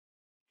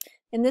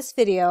In this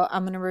video,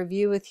 I'm going to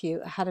review with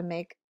you how to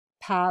make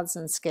paths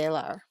in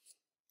Scalar.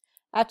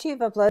 After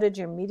you've uploaded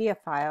your media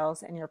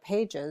files and your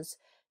pages,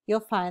 you'll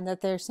find that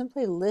they're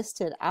simply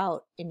listed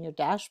out in your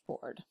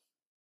dashboard.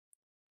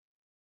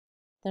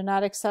 They're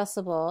not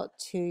accessible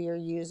to your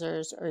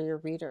users or your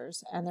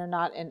readers, and they're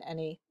not in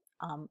any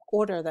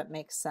order that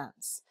makes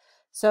sense.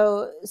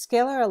 So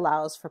Scalar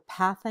allows for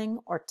pathing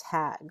or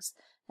tags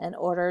in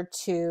order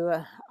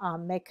to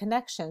make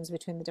connections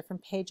between the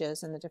different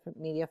pages and the different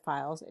media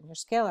files in your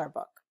Scalar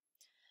book.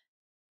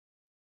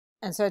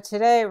 And so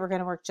today we're going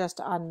to work just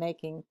on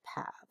making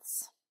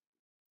paths.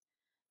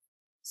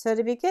 So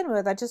to begin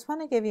with, I just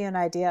want to give you an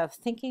idea of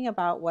thinking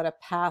about what a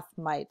path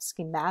might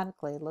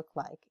schematically look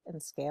like in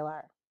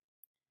Scalar.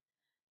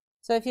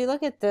 So if you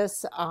look at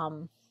this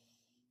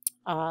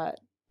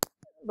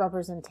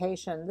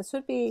representation, this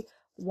would be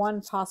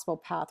one possible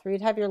path where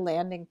you'd have your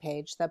landing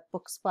page, that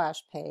book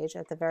splash page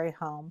at the very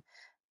home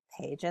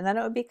page, and then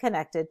it would be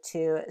connected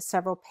to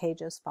several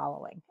pages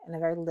following in a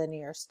very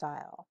linear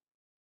style.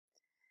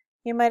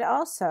 You might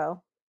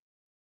also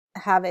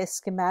have a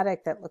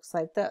schematic that looks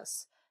like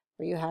this,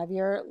 where you have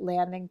your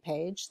landing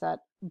page,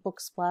 that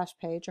book splash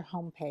page or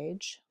home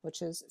page,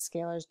 which is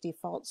Scalar's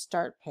default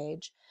start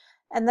page.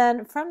 And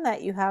then from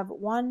that, you have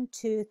 1,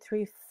 2,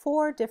 3,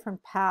 4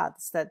 different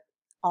paths that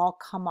all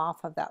come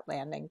off of that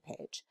landing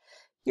page.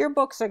 Your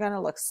books are going to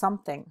look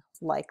something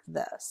like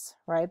this,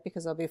 right?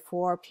 Because there'll be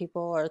 4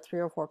 people or 3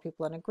 or 4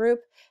 people in a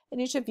group,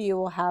 and each of you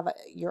will have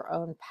your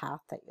own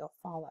path that you'll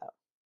follow.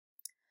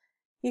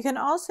 You can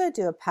also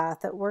do a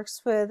path that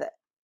works with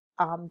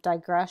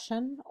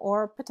digression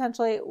or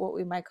potentially what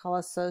we might call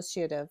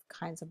associative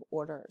kinds of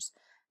orders.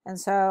 And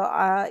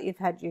so you've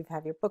had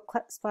your book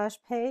splash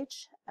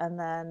page and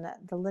then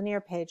the linear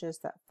pages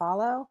that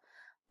follow.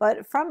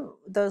 But from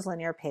those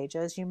linear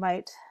pages, you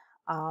might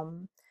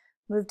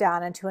move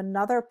down into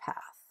another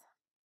path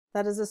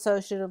that is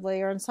associatively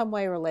or in some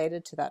way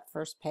related to that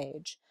first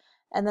page.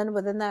 And then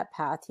within that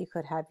path, you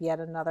could have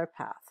yet another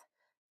path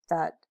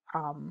that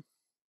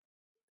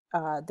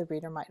the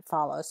reader might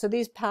follow. So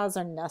these paths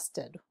are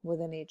nested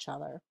within each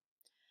other.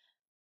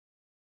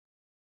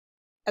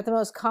 At the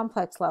most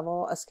complex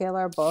level, a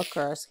Scalar book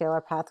or a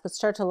Scalar path could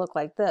start to look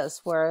like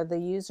this, where the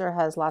user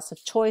has lots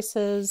of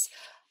choices.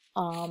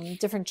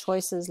 Different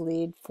choices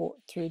lead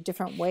through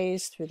different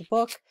ways through the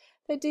book.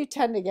 They do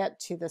tend to get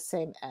to the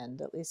same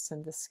end, at least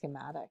in this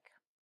schematic.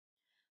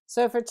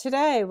 So for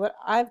today, what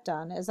I've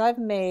done is I've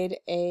made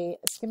a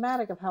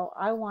schematic of how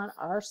I want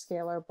our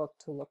Scalar book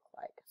to look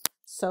like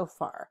so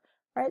far.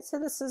 Right, so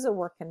this is a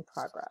work in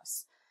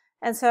progress.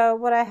 And so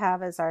what I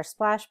have is our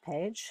splash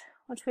page,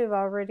 which we've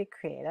already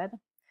created,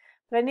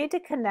 but I need to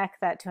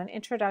connect that to an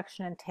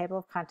introduction and table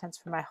of contents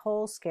for my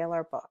whole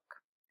Scalar book.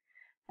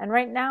 And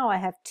right now I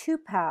have 2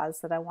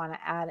 paths that I want to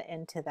add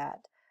into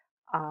that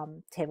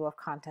table of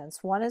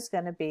contents. One is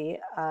going to be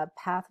a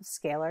path of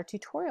Scalar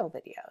tutorial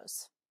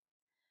videos.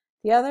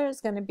 The other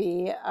is going to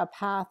be a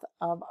path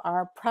of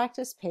our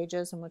practice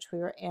pages in which we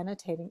were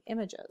annotating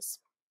images.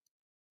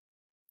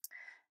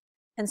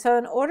 And so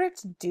in order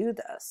to do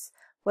this,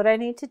 what I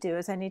need to do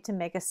is I need to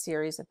make a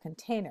series of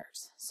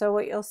containers. So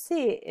what you'll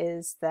see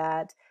is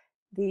that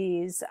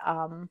these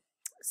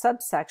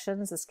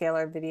subsections, the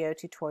Scalar video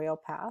tutorial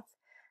path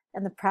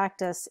and the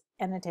practice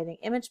annotating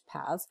image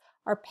paths,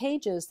 are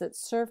pages that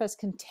serve as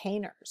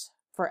containers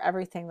for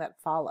everything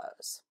that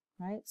follows,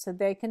 right? So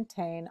they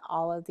contain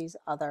all of these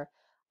other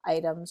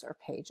items or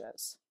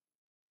pages.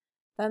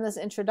 Then this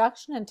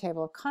introduction and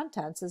table of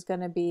contents is going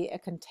to be a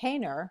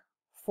container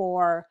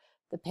for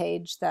the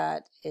page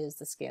that is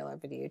the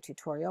Scalar video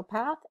tutorial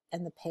path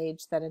and the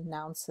page that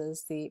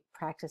announces the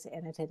practice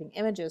annotating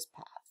images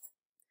path.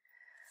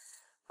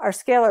 Our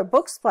Scalar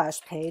book splash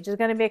page is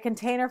going to be a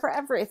container for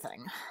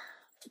everything.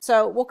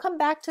 So we'll come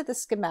back to the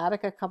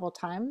schematic a couple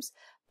times,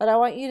 but I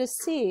want you to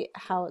see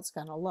how it's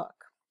going to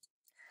look.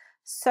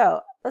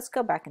 So let's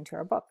go back into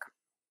our book.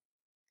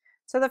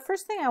 So the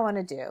first thing I want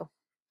to do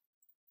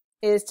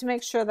is to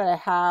make sure that I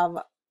have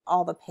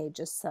all the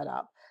pages set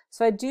up.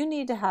 So I do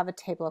need to have a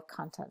table of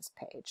contents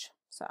page.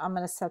 So I'm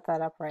going to set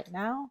that up right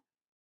now.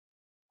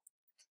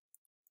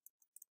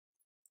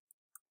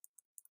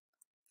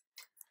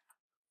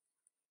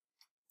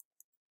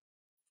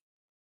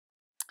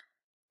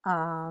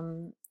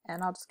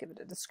 And I'll just give it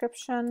a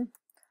description.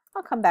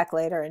 I'll come back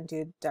later and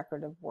do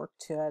decorative work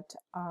to it.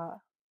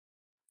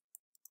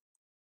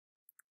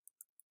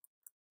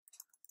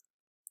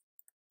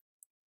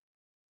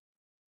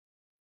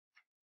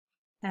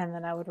 And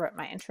then I would write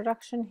my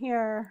introduction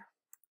here.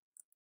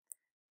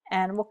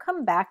 And we'll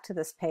come back to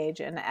this page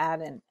and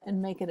add in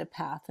and make it a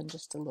path in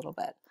just a little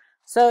bit.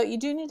 So you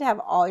do need to have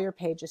all your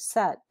pages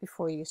set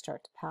before you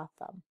start to path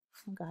them.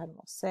 I'll go ahead and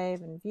we'll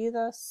save and view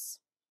this.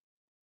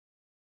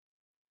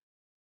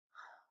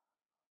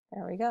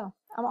 There we go.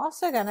 I'm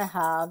also going to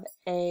have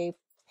a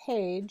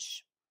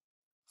page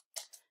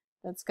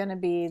that's going to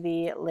be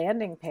the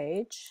landing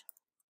page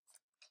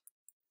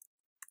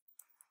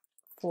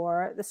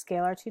for the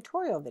Scalar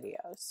tutorial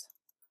videos.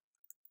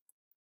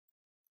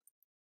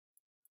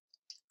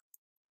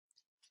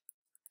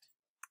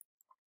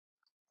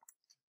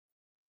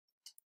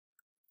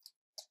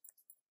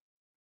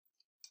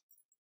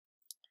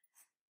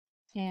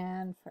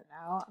 And for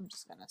now, I'm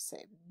just going to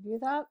save and view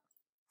that.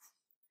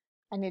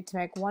 I need to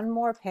make one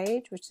more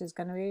page, which is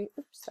going to be,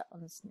 oops, that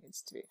one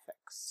needs to be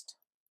fixed.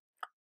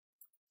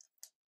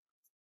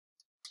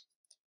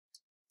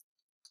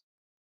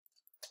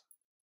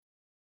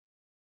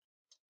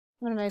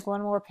 I'm going to make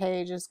one more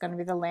page. It's going to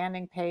be the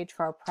landing page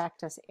for our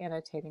practice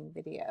annotating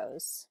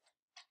videos.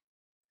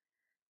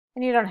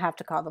 And you don't have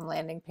to call them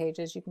landing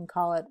pages. You can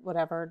call it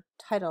whatever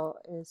title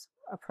is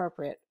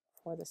appropriate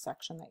for the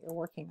section that you're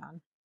working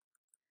on.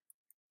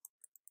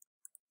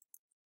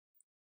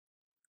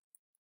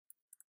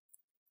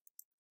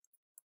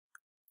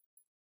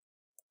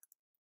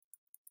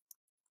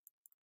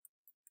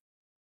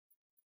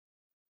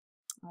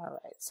 All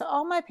right, so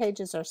all my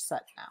pages are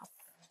set now.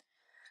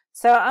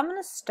 So I'm going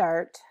to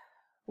start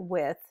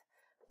with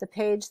the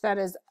page that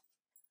is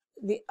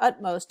the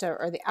utmost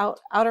or the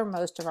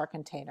outermost of our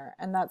container,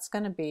 and that's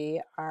going to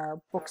be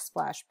our book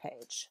splash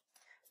page.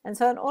 And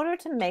so in order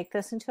to make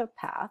this into a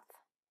path,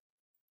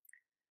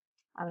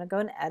 I'm going to go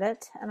and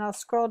edit, and I'll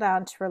scroll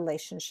down to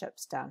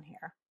relationships down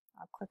here.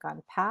 I'll click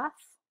on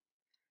path,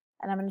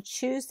 and I'm going to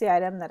choose the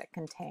item that it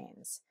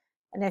contains.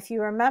 And if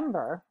you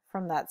remember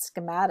from that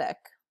schematic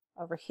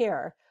over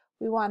here,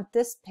 we want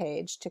this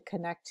page to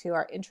connect to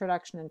our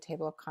introduction and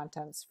table of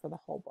contents for the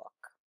whole book.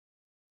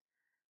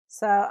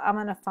 So I'm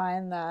going to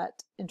find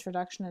that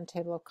introduction and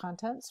table of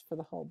contents for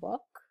the whole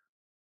book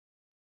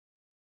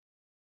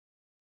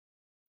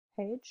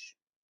page.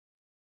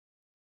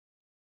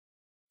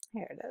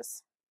 Here it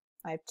is.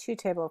 I have two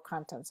table of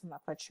contents. I'm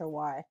not quite sure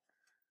why.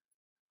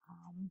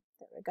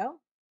 There we go.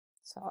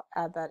 So I'll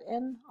add that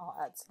in. I'll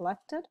add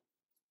selected.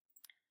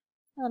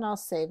 And I'll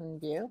save and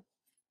view.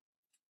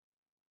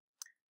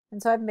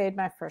 And so I've made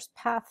my first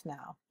path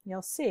now.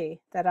 You'll see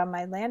that on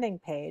my landing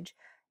page,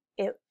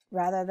 it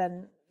rather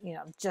than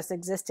just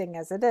existing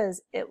as it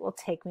is, it will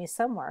take me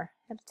somewhere.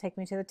 It'll take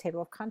me to the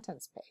table of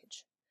contents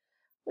page,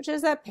 which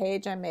is that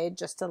page I made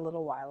just a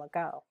little while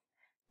ago.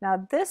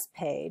 Now this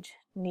page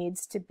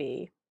needs to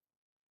be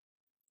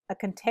a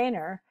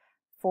container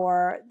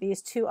for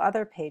these two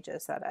other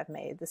pages that I've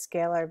made, the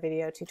Scalar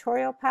video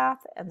tutorial path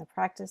and the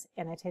practice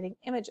annotating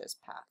images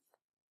path.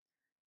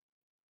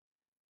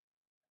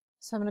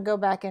 So I'm going to go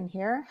back in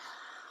here.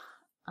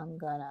 I'm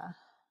going to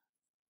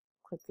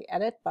click the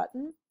edit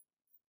button,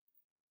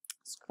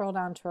 scroll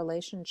down to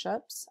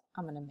relationships.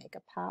 I'm going to make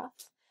a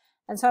path.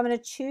 And so I'm going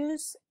to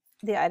choose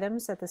the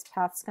items that this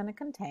path is going to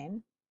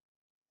contain.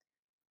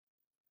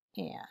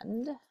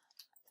 And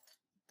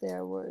they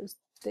were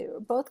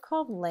both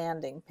called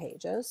landing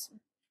pages.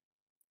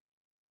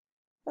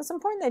 It's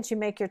important that you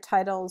make your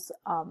titles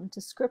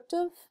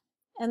descriptive,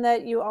 and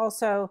that you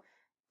also,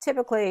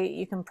 typically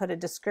you can put a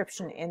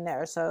description in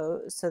there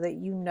so that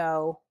you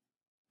know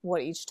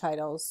what each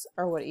titles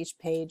or what each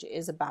page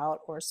is about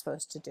or is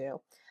supposed to do.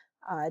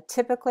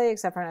 Typically,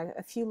 except for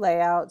a few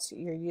layouts,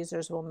 your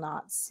users will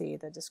not see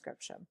the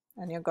description.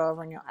 And you'll go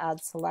over and you'll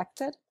add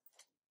selected.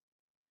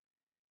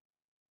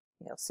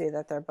 You'll see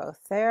that they're both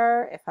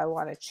there. If I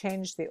want to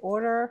change the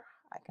order,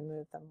 I can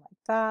move them like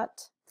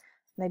that.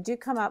 And they do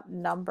come up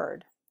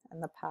numbered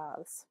in the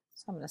paths.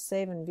 So I'm going to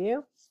save and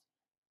view.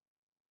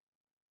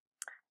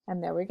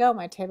 And there we go.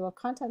 My table of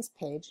contents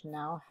page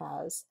now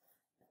has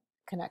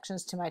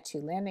connections to my two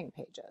landing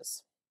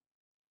pages.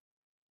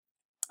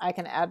 I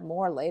can add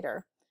more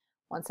later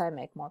once I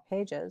make more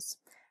pages.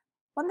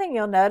 One thing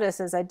you'll notice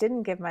is I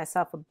didn't give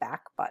myself a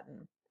back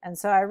button. And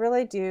so I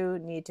really do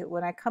need to,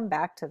 when I come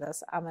back to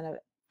this, I'm going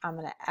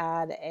to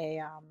add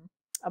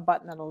a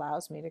button that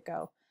allows me to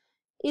go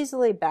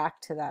easily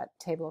back to that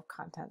table of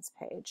contents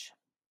page.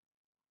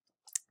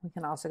 We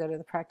can also go to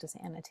the practice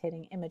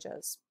annotating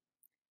images.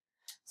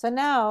 So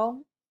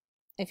now,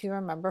 if you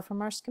remember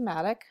from our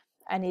schematic,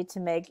 I need to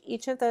make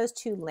each of those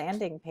two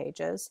landing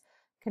pages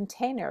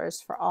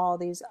containers for all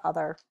these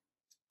other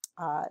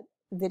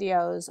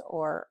videos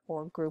or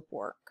group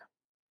work.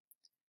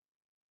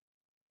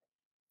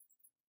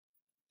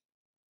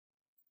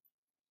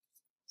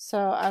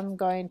 So I'm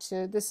going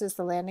to, this is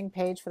the landing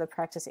page for the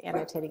practice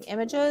annotating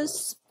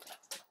images.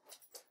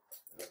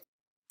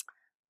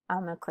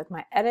 I'm going to click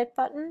my edit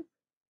button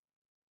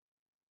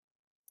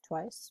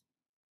twice.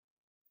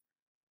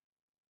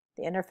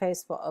 The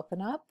interface will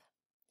open up.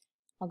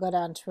 I'll go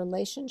down to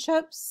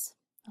relationships.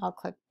 I'll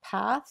click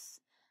path.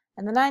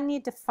 And then I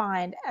need to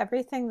find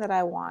everything that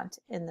I want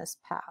in this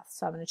path.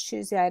 So I'm going to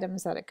choose the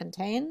items that it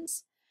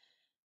contains.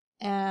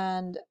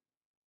 And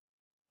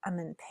I'm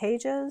in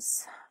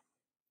pages.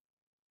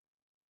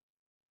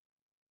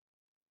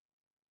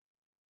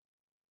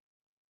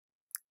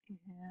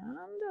 And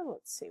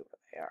let's see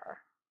where they are.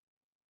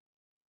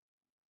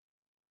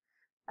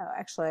 Oh,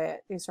 actually,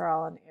 these are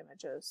all in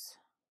images.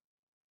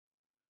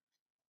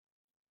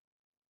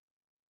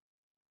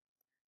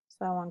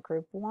 So I want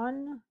group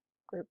 1,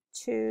 group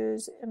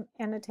 2's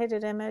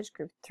annotated image,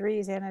 group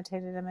 3's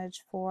annotated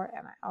image, 4,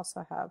 and I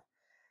also have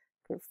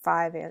group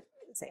 5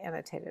 is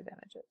annotated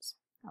images.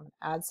 I'm going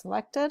to add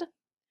selected,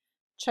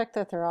 check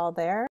that they're all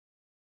there.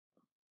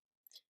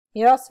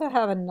 You also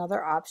have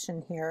another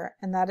option here,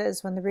 and that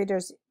is when the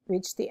readers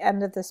reach the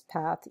end of this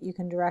path, you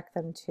can direct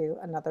them to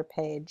another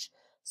page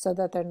so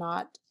that they're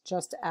not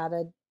just at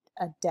a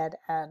dead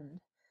end.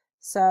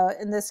 So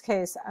in this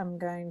case, I'm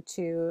going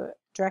to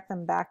direct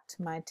them back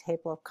to my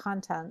table of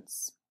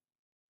contents.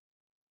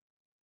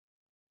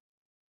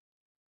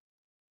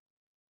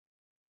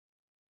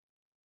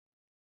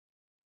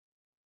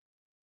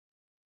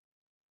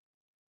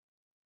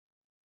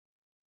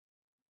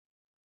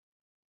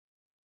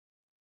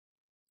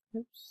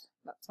 Oops,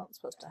 that's not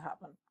supposed to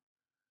happen.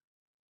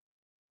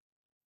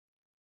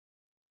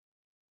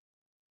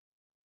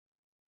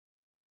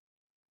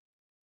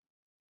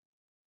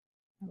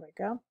 There we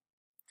go.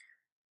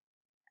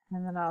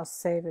 And then I'll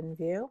save and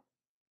view.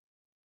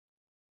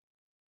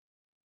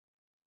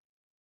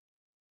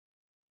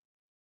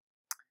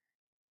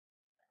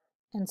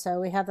 And so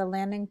we have the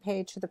landing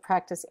page for the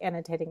practice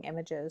annotating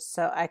images.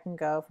 So I can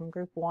go from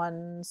group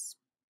 1's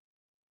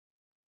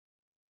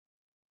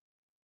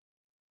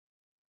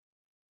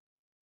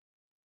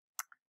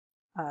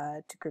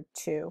to group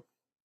 2.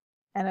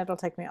 And it'll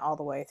take me all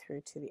the way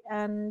through to the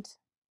end.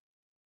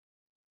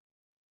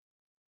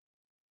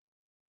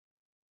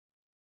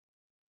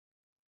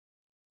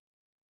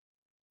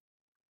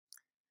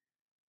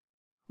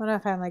 When I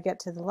finally get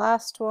to the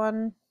last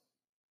one,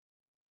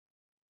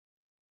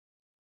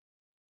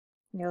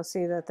 you'll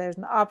see that there's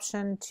an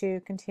option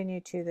to continue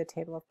to the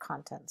table of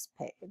contents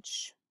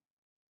page.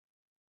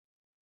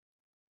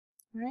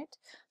 All right,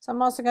 so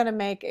I'm also going to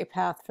make a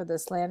path for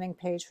this landing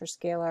page for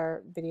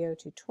Scalar video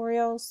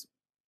tutorials.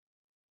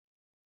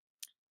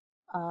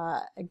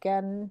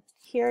 Again,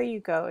 here you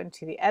go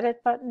into the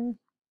edit button,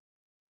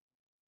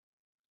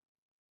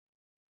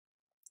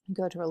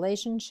 go to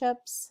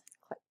relationships,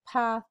 click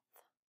path,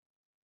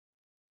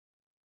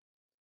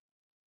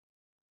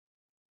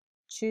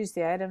 choose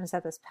the items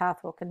that this path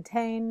will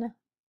contain.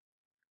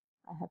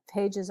 I have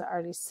pages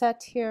already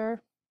set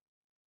here.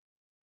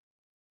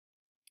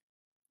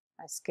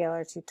 My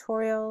Scalar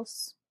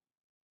tutorials.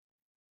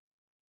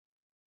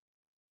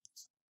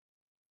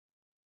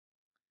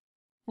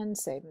 And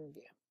save and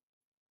view.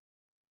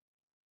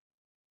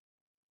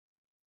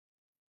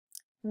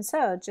 And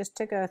so just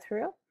to go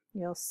through,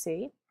 you'll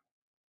see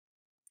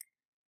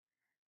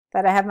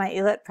that I have my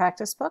ELIT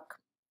practice book.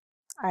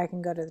 I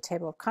can go to the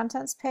table of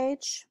contents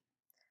page.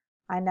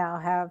 I now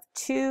have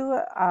two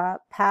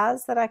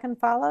paths that I can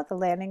follow. The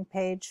landing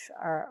page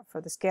for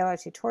the Scalar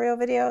tutorial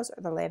videos,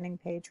 or the landing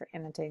page for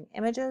annotating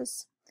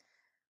images.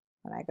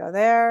 When I go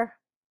there,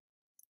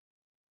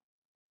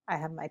 I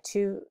have my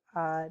two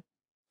Scalar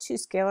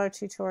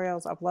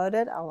tutorials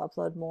uploaded. I'll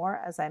upload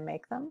more as I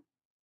make them.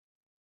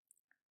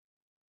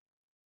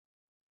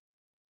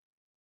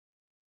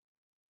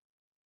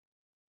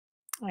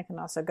 I can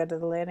also go to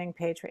the landing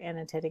page for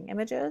annotating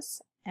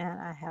images, and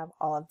I have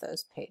all of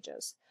those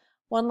pages.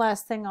 One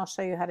last thing I'll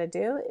show you how to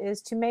do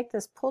is to make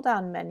this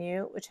pull-down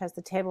menu, which has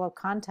the table of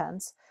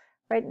contents.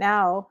 Right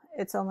now,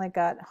 it's only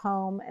got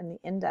home and the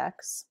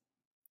index.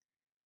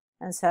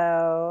 And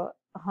so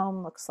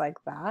home looks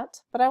like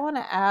that. But I want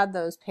to add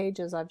those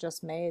pages I've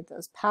just made,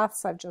 those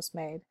paths I've just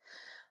made.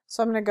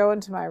 So I'm going to go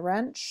into my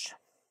wrench.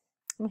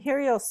 And here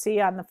you'll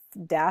see on the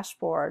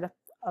dashboard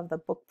of the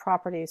book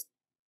properties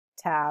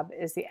tab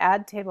is the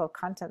add table of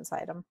contents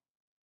item.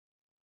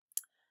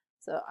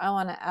 So I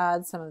want to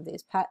add some of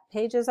these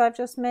pages I've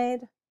just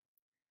made,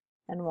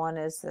 and one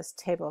is this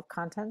table of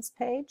contents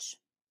page.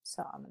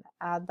 So I'm going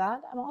to add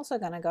that. I'm also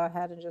going to go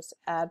ahead and just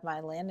add my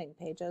landing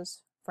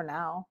pages for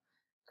now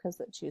because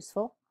it's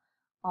useful.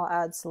 I'll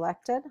add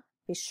selected.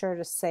 Be sure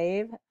to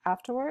save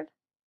afterward.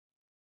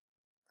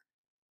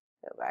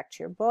 Go back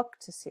to your book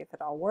to see if it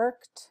all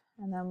worked.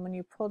 And then when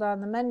you pull down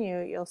the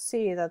menu, you'll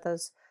see that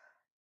those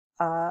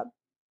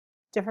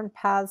different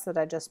paths that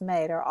I just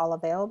made are all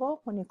available.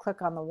 When you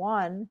click on the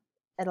one,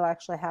 it'll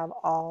actually have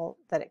all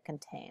that it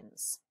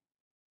contains.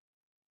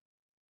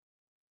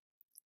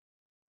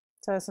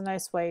 So it's a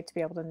nice way to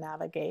be able to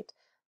navigate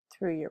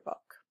through your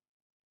book.